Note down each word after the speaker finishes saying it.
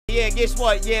Yeah, guess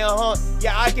what? Yeah,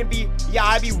 yeah,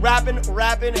 I be rapping,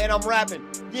 and I'm rapping.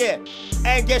 Yeah.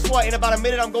 And guess what? In about a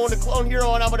minute, I'm going to Clone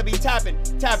Hero, and I'm gonna be tapping.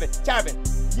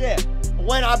 Yeah.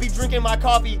 When I be drinking my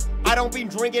coffee, I don't be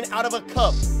drinking out of a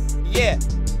cup. Yeah.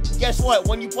 Guess what?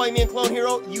 When you play me in Clone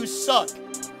Hero, you suck.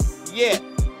 Yeah.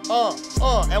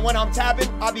 And when I'm tapping,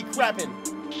 I be crapping.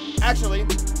 Actually,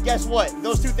 guess what?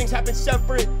 Those two things happen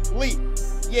separately.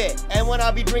 Yeah. And when I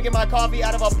be drinking my coffee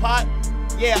out of a pot,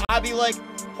 yeah, I be like,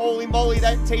 holy moly,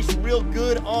 that tastes real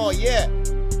good. Oh, yeah.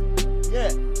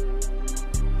 Yeah.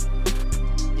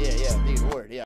 Yeah, dude, word, yeah.